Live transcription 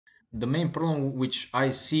The main problem which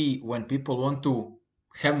I see when people want to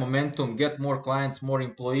have momentum, get more clients, more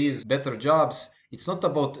employees, better jobs, it's not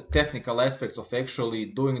about technical aspects of actually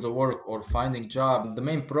doing the work or finding job. The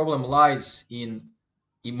main problem lies in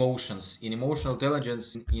emotions, in emotional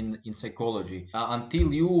intelligence, in psychology.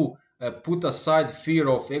 Until you put aside fear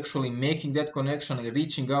of actually making that connection and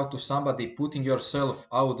reaching out to somebody, putting yourself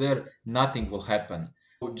out there, nothing will happen.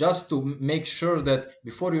 So just to make sure that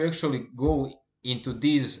before you actually go into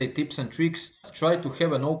these tips and tricks, try to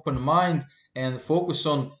have an open mind and focus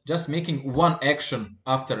on just making one action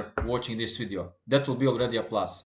after watching this video. That will be already a plus.